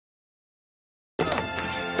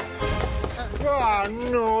Oh,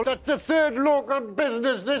 no, that's the third local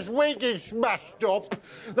business this week is smashed up.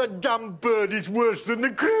 That damn bird is worse than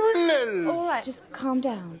the criminals. All right, just calm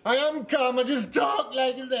down. I am calm, I just talk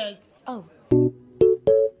like this. Oh.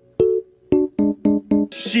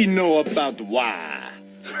 She know about why.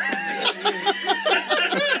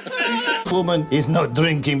 Woman is not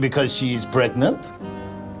drinking because she is pregnant.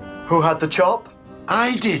 Who had the chop?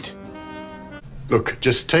 I did. Look,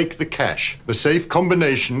 just take the cash. The safe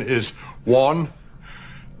combination is 1,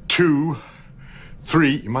 2,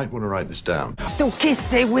 3. You might want to write this down. To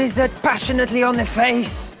kiss a wizard passionately on the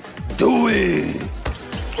face. Do it.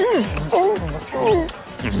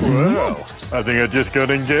 Well, I think I just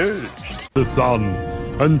got engaged. The Son,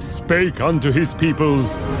 and spake unto his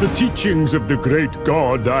peoples the teachings of the great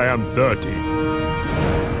God. I am 30.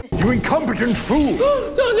 You incompetent fool!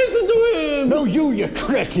 Don't listen to him! No, you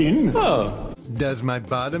cretin! Oh. Does my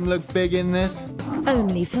bottom look big in this?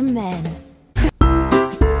 Only for men.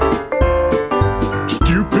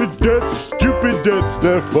 Stupid deaths,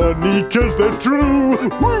 they're funny 'cause they're true.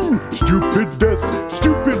 Woo! Stupid deaths,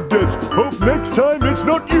 hope next time it's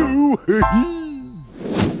not you.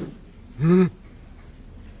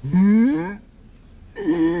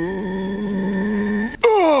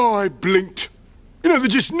 Oh, I blinked. You know,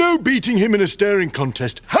 there's just no beating him in a staring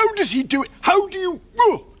contest. How does he do it? How do you...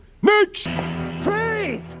 Oh, next!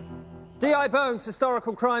 Freeze! D.I. Bones,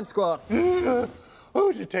 Historical Crime Squad.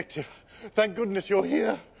 Oh, Detective, thank goodness you're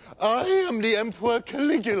here. I am the Emperor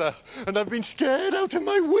Caligula, and I've been scared out of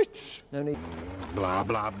my wits. No need. Blah,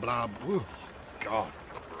 blah, blah. Ooh, God,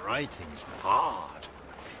 writing's hard.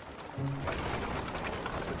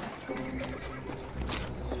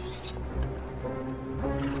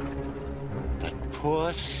 That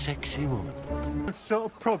poor, sexy woman. What sort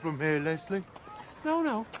of problem here, Leslie?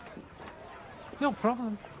 No. No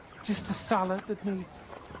problem. Just a salad that needs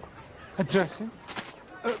a dressing.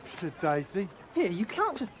 Daisy. Yeah, you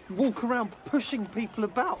can't just walk around pushing people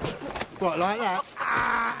about. What, like that?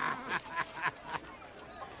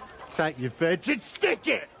 Take your veg and stick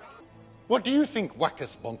it! What do you think,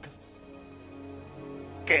 Whackers Bonkers?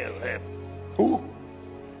 Kill him. Ooh,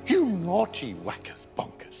 you naughty Whackers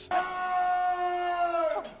Bonkers.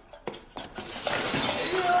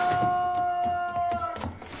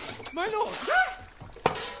 My lord!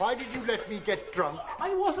 Why did you let me get drunk?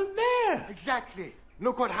 I wasn't there! Exactly.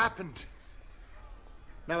 Look what happened.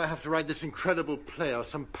 Now I have to write this incredible play or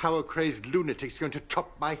some power-crazed lunatic's going to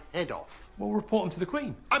chop my head off. We'll report him to the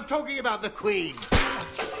Queen. I'm talking about the Queen.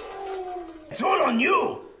 It's all on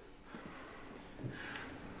you!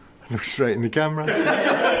 Look straight in the camera.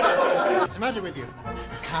 What's the matter with you?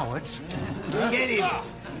 Cowards. Get him.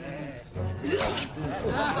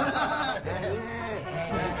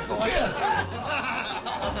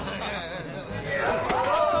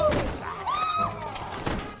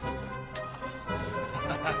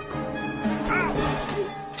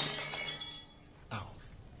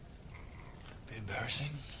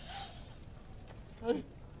 Embarrassing.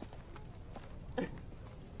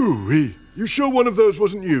 Ooh-wee. You sure one of those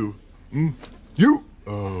wasn't you? Hmm? You?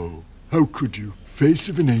 Oh, how could you? Face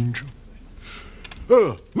of an angel.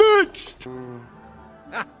 Next!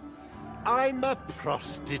 I'm a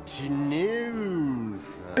prostitute.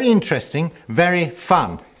 Very interesting, very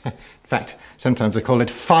fun. In fact, sometimes I call it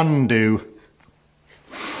fun-do.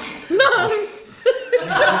 Nice!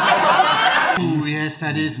 Ooh, yes,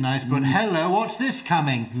 that is nice, but hello, what's this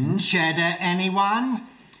coming? Cheddar, anyone?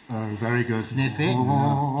 Oh, very good. Sniff it?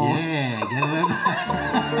 Oh. Yeah, get it over.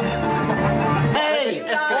 Hey!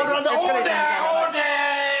 Order on the order!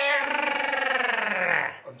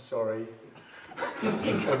 I'm sorry.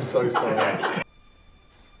 I'm so sorry.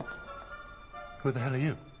 Who the hell are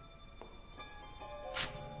you?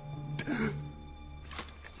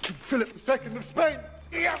 King Philip II of Spain!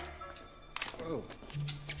 Yeah. Oh.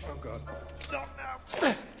 Oh, God. Stop now.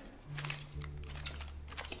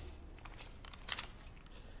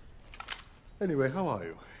 Anyway, how are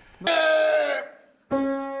you?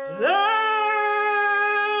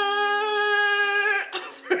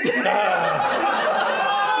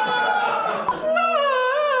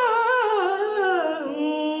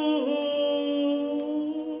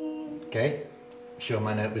 Okay. Sure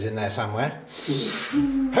my note was in there somewhere.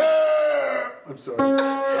 I'm sorry.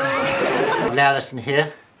 Now listen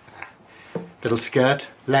here. Little skirt,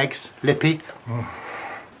 legs, lippy.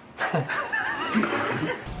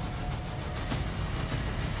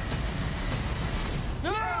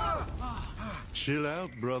 Chill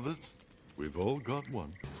out, brothers. We've all got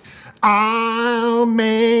one. I'll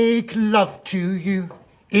make love to you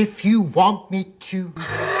if you want me to.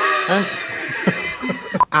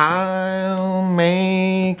 I'll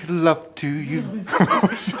make make love to you.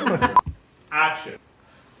 Action.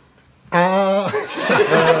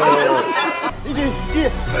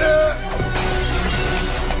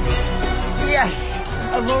 Yes!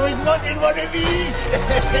 I've always wanted one of these!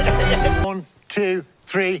 1, 2,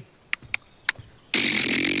 3.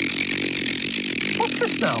 What's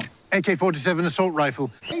this now? AK-47 assault rifle.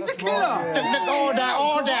 He's a killer!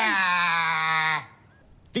 Order!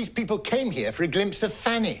 These people came here for a glimpse of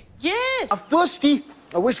Fanny. Yes! I'm thirsty.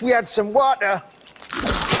 I wish we had some water.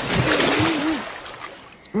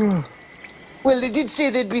 Well, they did say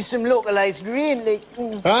there'd be some localised rain, like...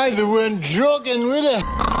 Aye, they weren't joking with it.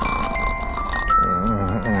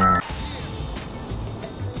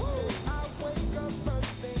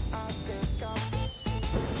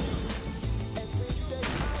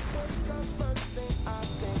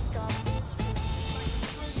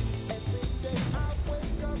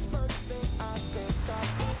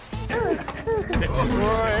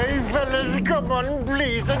 Hey, fellas, come on,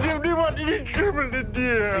 please. I don't want any trouble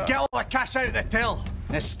today. Get all the cash out of the till.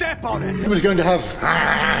 Then step on it. He was going to have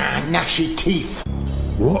gnashy teeth.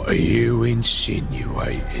 What are you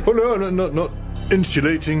insinuating? Oh, no, not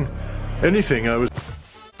insulating anything. I was...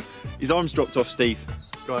 His arm's dropped off, Steve.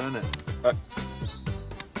 Go on, innit?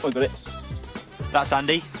 I got it. That's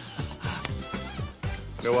Andy.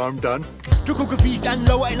 No, I'm done. To cook a feast and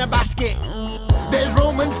lower in a basket. There's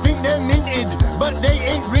Romans think they're minted, but they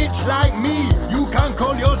ain't rich like me. You can't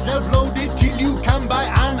call yourself loaded till you can buy